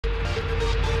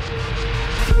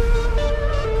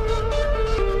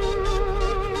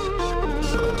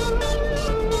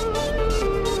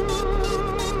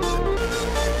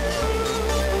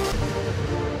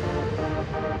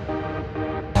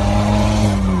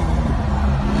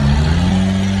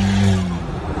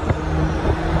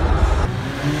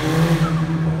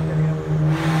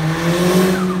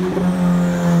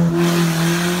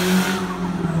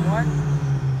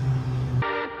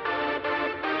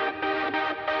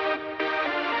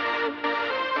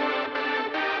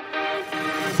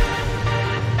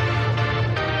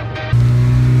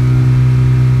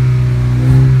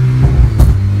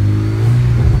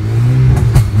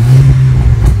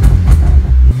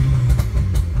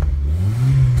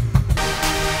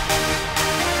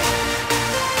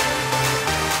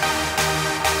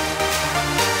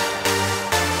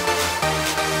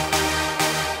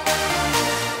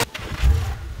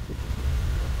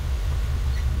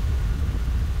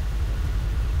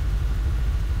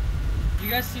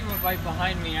guys see right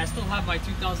behind me, I still have my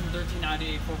 2013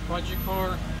 Audi A4 project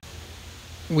car.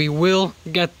 We will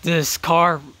get this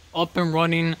car up and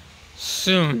running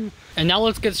soon. And now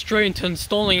let's get straight into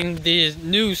installing the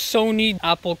new Sony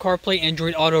Apple CarPlay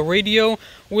Android Auto Radio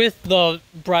with the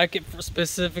bracket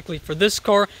specifically for this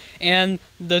car and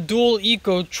the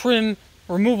Dualeco Trim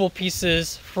removal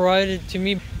pieces provided to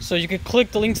me. So you can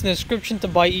click the links in the description to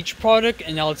buy each product.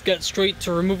 And now let's get straight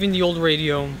to removing the old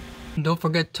radio. And don't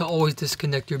forget to always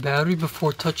disconnect your battery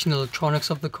before touching the electronics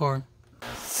of the car.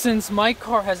 Since my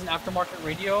car has an aftermarket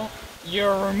radio,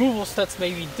 your removal steps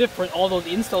may be different, although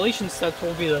the installation steps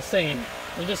will be the same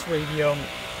for this radio.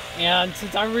 And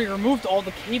since I already removed all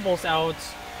the cables out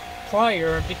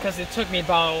prior, because it took me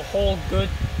about a whole good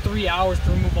 3 hours to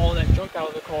remove all that junk out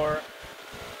of the car,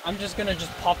 I'm just gonna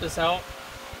pop this out.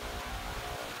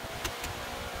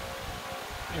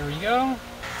 There we go.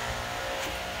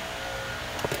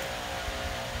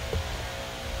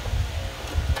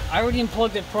 I already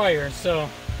unplugged it prior, so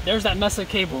there's that mess of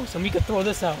cables, and we could throw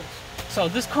this out. So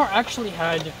this car actually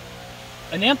had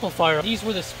an amplifier. These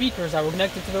were the speakers that were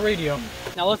connected to the radio.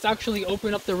 Now let's actually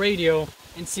open up the radio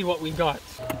and see what we got.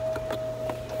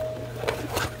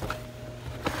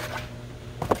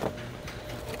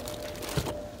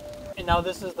 And now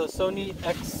this is the Sony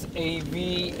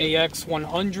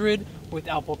XAV-AX100 with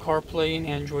Apple CarPlay and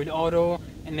Android Auto.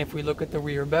 And if we look at the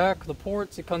rear back, the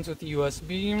ports, it comes with the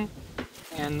USB.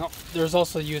 And there's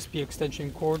also a USB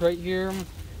extension cord right here.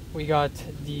 We got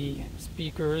the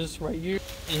speakers right here.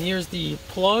 And here's the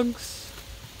plugs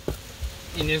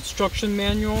in the instruction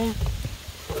manual.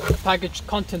 The package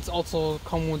contents also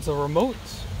come with a remote.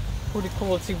 Pretty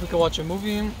cool. Let's see if we can watch a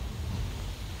movie.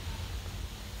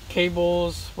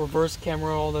 Cables, reverse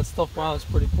camera, all that stuff. Wow, that's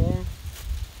pretty cool.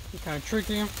 Kind of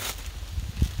tricky.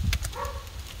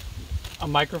 A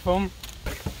microphone.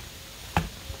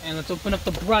 And let's open up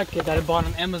the bracket that I bought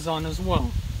on Amazon as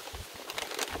well.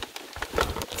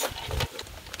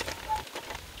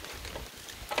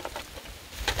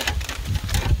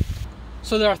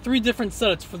 So there are 3 different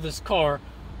setups for this car.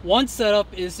 One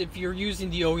setup is if you're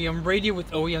using the OEM radio with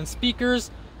OEM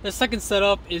speakers. The second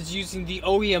setup is using the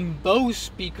OEM Bose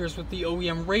speakers with the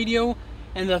OEM radio.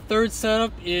 And the third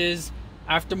setup is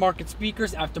aftermarket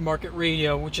speakers, aftermarket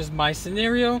radio, which is my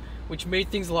scenario, which made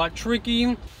things a lot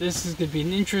tricky. This is going to be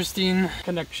an interesting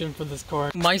connection for this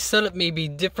car. My setup may be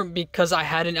different because I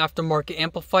had an aftermarket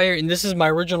amplifier, and this is my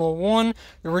original one.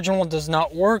 The original one does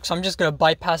not work, so I'm just going to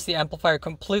bypass the amplifier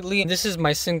completely. This is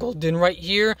my single DIN right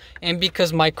here, and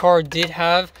because my car did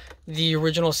have the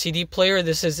original CD player,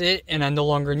 this is it, and I no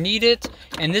longer need it.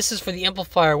 And this is for the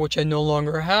amplifier, which I no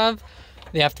longer have,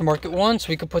 the aftermarket one, so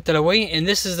we can put that away. And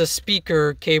this is the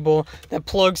speaker cable that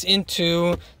plugs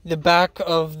into the back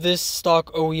of this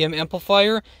stock OEM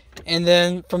amplifier. And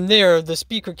then from there, the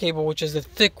speaker cable, which is the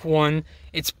thick one,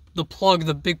 it's the plug,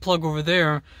 the big plug over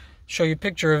there, show you a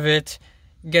picture of it,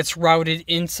 gets routed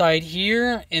inside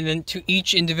here and then to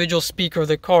each individual speaker of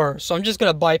the car. So I'm just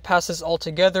gonna bypass this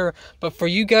altogether. But for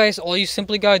you guys, all you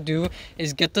simply gotta do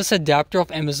is get this adapter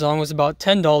off Amazon. It was about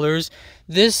 $10.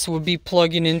 This would be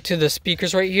plugging into the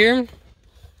speakers right here,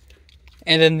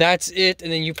 and then that's it.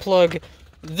 And then you plug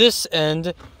this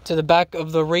end to the back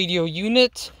of the radio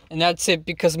unit, and that's it.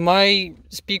 Because my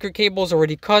speaker cable is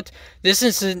already cut, this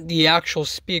isn't the actual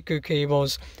speaker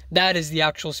cables, that is the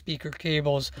actual speaker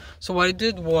cables. So what I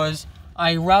did was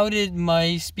I routed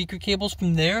my speaker cables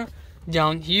from there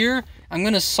down here. I'm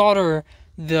gonna solder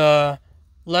the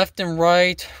left and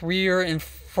right, rear and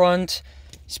front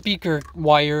speaker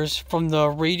wires from the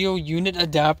radio unit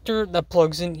adapter that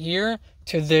plugs in here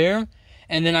to there,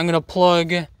 and then I'm gonna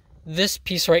plug this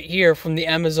piece right here from the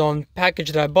Amazon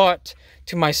package that I bought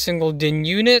to my single DIN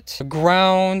unit.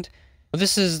 Ground,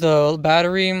 this is the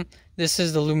battery, this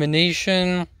is the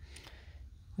illumination,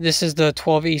 this is the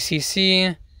 12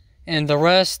 ACC, and the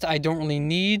rest I don't really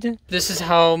need. This is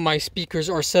how my speakers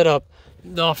are set up.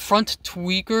 The front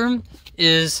tweaker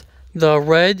is the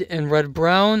red and red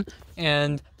brown,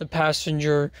 and the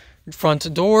passenger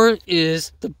front door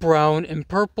is the brown and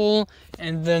purple,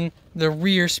 and then the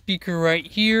rear speaker right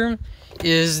here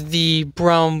is the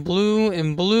brown, blue,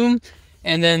 and blue,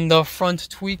 and then the front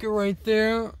tweaker right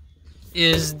there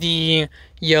is the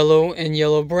yellow and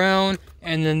yellow brown,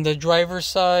 and then the driver's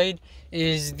side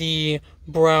is the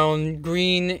brown,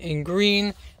 green, and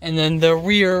green, and then the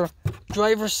rear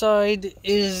driver's side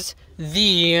is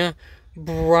the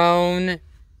brown,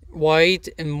 white,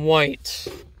 and white.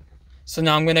 So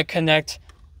now I'm going to connect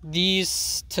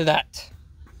these to that.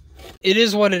 It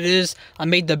is what it is. I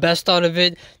made the best out of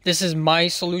it. This is my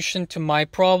solution to my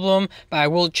problem, but I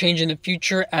will change in the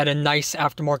future, add a nice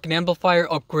aftermarket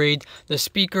amplifier, upgrade the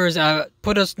speakers,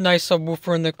 put a nice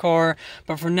subwoofer in the car.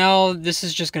 But for now, this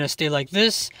is just going to stay like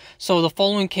this. So the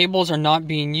following cables are not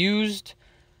being used,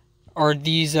 are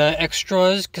these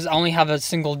extras, because I only have a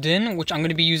single DIN, which I'm going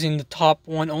to be using the top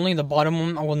one only. The bottom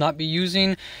one I will not be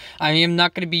using. I am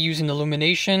not going to be using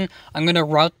illumination. I'm going to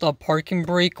route the parking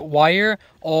brake wire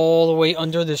all the way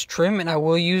under this trim, and I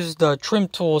will use the trim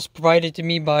tools provided to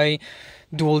me by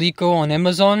Dualeco on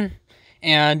Amazon.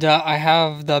 And I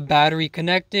have the battery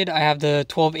connected, I have the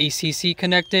 12 ACC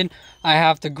connected, I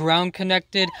have the ground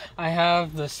connected, I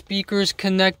have the speakers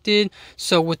connected.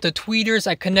 So with the tweeters,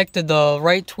 I connected the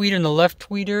right tweeter and the left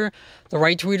tweeter. The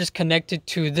right tweeter is connected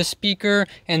to this speaker,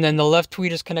 and then the left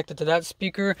tweeter is connected to that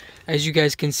speaker, as you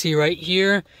guys can see right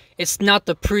here. It's not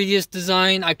the prettiest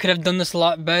design. I could have done this a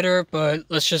lot better, but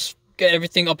let's just get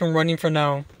everything up and running for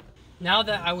now. Now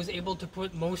that I was able to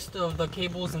put most of the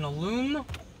cables in a loom,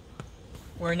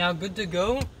 we're now good to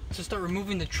go to start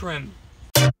removing the trim.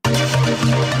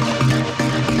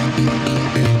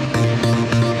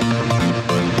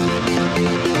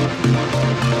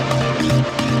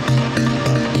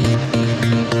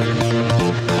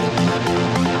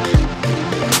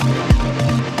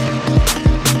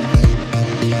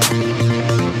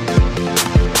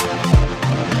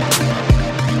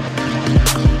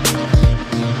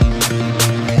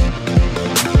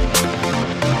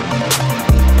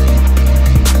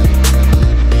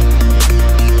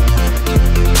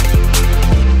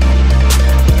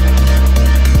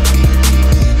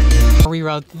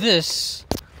 Reroute this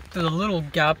to the little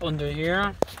gap under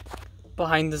here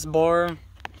behind this bar,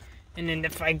 and then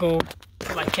if I go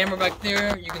put my camera back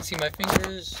there, you can see my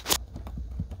fingers.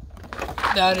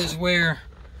 That is where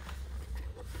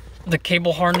the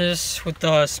cable harness with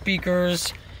the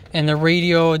speakers and the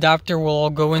radio adapter will all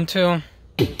go into.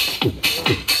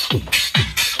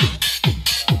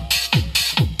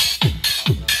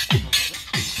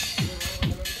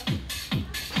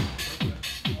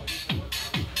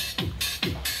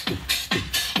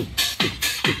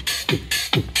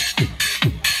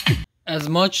 As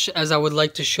much as I would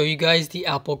like to show you guys the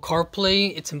Apple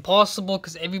CarPlay, it's impossible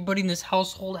because everybody in this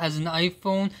household has an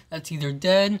iPhone that's either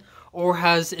dead or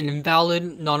has an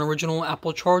invalid, non-original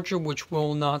Apple charger which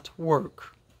will not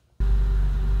work.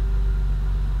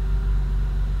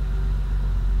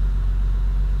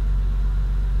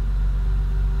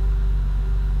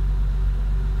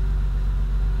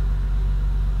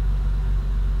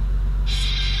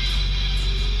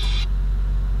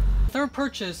 Third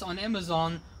purchase on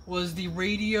Amazon was the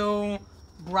radio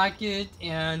bracket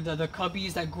and the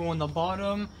cubbies that go on the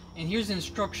bottom. And here's the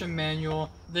instruction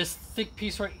manual. This thick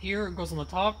piece right here goes on the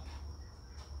top,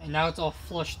 and now it's all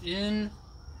flushed in.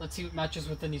 Let's see if it matches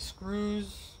with any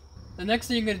screws. The next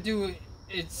thing you're gonna do,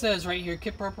 it says right here,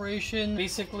 kit preparation.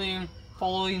 Basically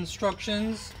follow the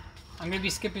instructions. I'm gonna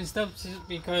be skipping steps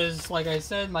because, like I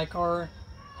said, my car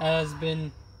has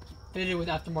been fitted with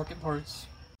aftermarket parts.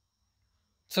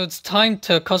 So it's time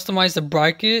to customize the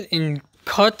bracket and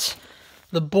cut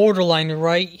the borderline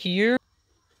right here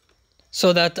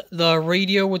so that the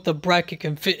radio with the bracket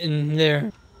can fit in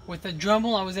there. With the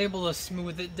Dremel, I was able to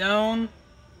smooth it down.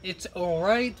 It's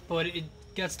alright, but it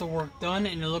gets the work done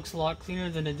and it looks a lot cleaner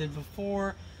than it did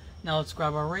before. Now let's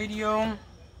grab our radio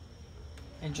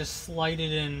and just slide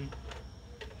it in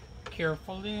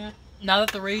carefully. Now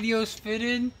that the radio is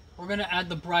fitted, we're going to add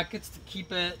the brackets to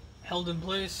keep it held in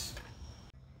place.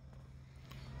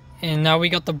 And now we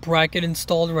got the bracket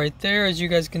installed right there, as you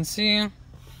guys can see.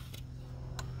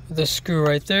 The screw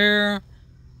right there,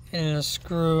 and a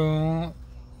screw in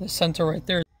the center right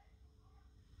there.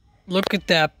 Look at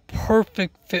that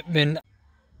perfect fitment.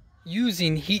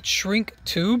 Using heat shrink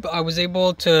tube, I was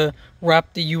able to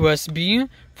wrap the USB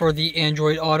for the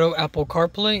Android Auto Apple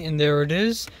CarPlay, and there it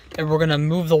is. And we're gonna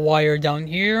move the wire down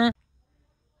here.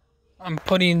 I'm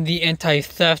putting the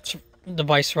anti-theft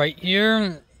device right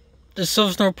here. This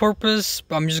serves no purpose,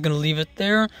 but I'm just going to leave it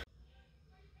there.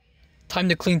 Time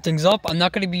to clean things up. I'm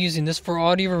not going to be using this for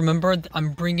audio. Remember,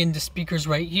 I'm bringing the speakers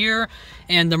right here.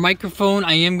 And the microphone,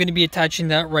 I am going to be attaching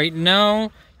that right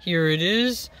now. Here it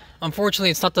is. Unfortunately,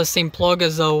 it's not the same plug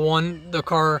as the one the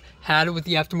car had with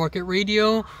the aftermarket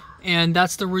radio. And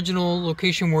that's the original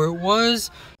location where it was.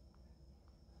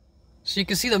 So you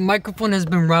can see the microphone has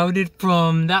been routed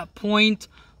from that point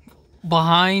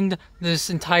behind this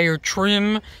entire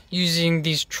trim using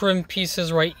these trim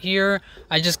pieces right here.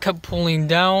 I just kept pulling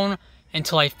down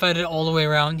until I fed it all the way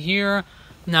around here.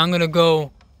 Now I'm gonna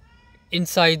go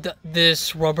inside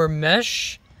this rubber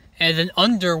mesh and then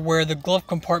under where the glove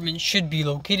compartment should be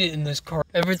located in this car.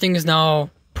 Everything is now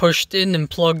pushed in and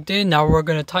plugged in. Now we're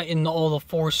going to tighten all the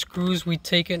 4 screws we've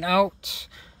taken out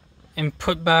and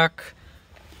put back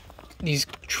these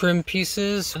trim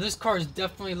pieces. So this car is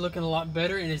definitely looking a lot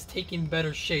better and is taking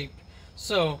better shape.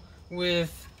 So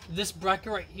with this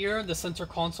bracket right here, the center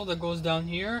console that goes down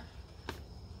here,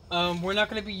 we're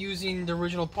not going to be using the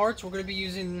original parts. We're going to be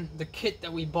using the kit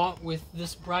that we bought with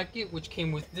this bracket, which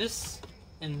came with this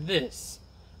and this.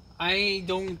 I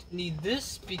don't need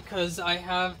this because I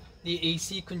have the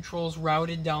AC controls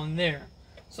routed down there.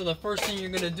 So the first thing you're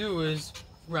going to do is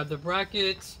grab the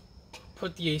bracket,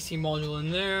 put the AC module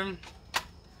in there.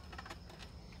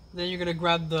 Then you're going to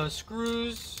grab the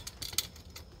screws,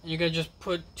 and you're going to just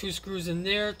put 2 screws in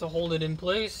there to hold it in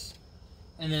place.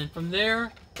 And then from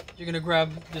there, you're going to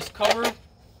grab this cover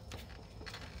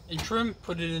and trim,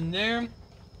 put it in there.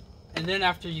 And then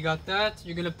after you got that,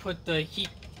 you're going to put the heat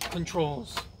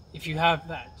controls, if you have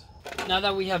that. Now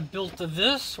that we have built to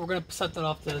this, we're going to set that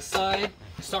off to the side.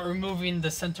 Start removing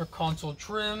the center console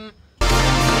trim.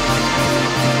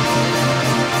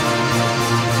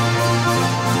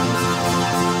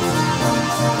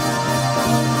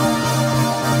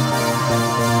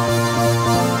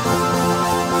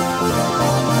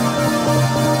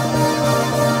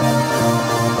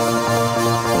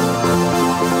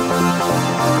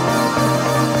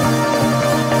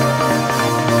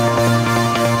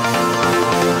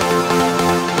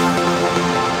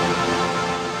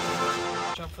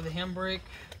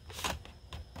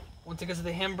 Once it gets to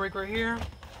the handbrake right here,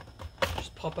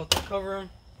 just pop out the cover.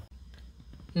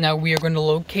 Now we are going to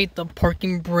locate the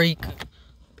parking brake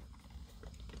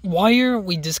wire.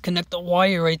 We disconnect the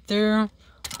wire right there,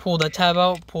 pull the tab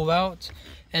out, pull out,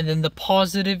 and then the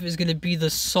positive is going to be the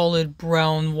solid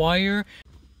brown wire.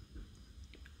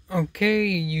 Okay,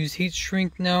 use heat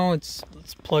shrink now. Let's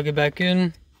plug it back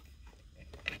in.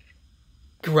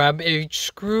 Grab each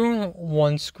screw,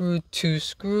 1 screw, 2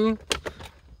 screw,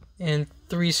 and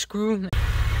 3 screw.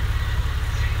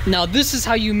 Now this is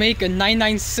how you make a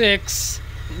 996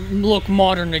 look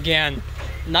modern again.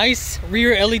 Nice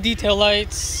rear LED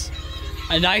taillights,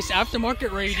 a nice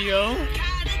aftermarket radio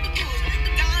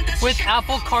with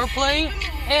Apple Carplay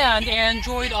and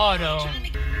Android Auto.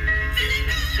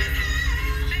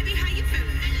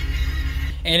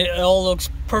 And it all looks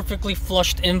perfectly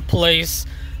flushed in place.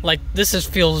 Like this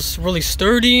feels really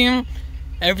sturdy.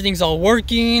 Everything's all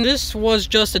working. This was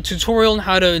just a tutorial on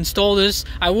how to install this.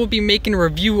 I will be making a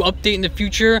review update in the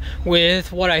future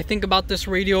with what I think about this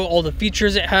radio, all the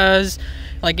features it has,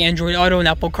 like Android Auto and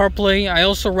Apple CarPlay. I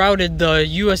also routed the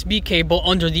USB cable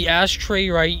under the ashtray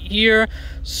right here,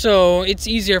 so it's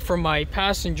easier for my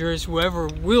passengers, whoever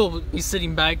will be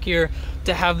sitting back here,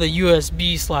 to have the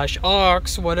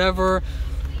USB/aux, whatever,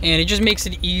 and it just makes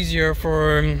it easier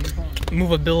for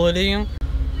movability.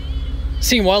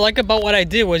 See, what I like about what I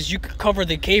did was you could cover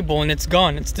the cable and it's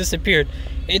gone, it's disappeared.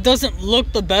 It doesn't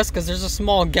look the best because there's a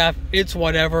small gap, it's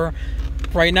whatever.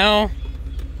 Right now,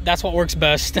 that's what works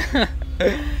best.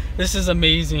 This is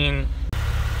amazing.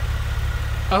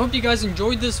 I hope you guys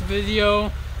enjoyed this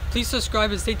video. Please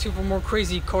subscribe and stay tuned for more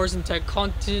crazy cars and tech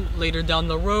content later down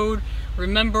the road.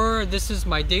 Remember, this is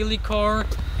my daily car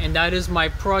and that is my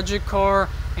project car,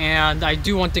 and I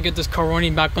do want to get this car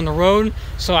running back on the road,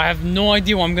 so I have no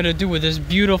idea what I'm gonna do with this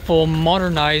beautiful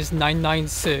modernized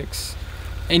 996.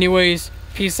 Anyways,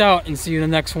 peace out and see you in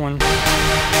the next one.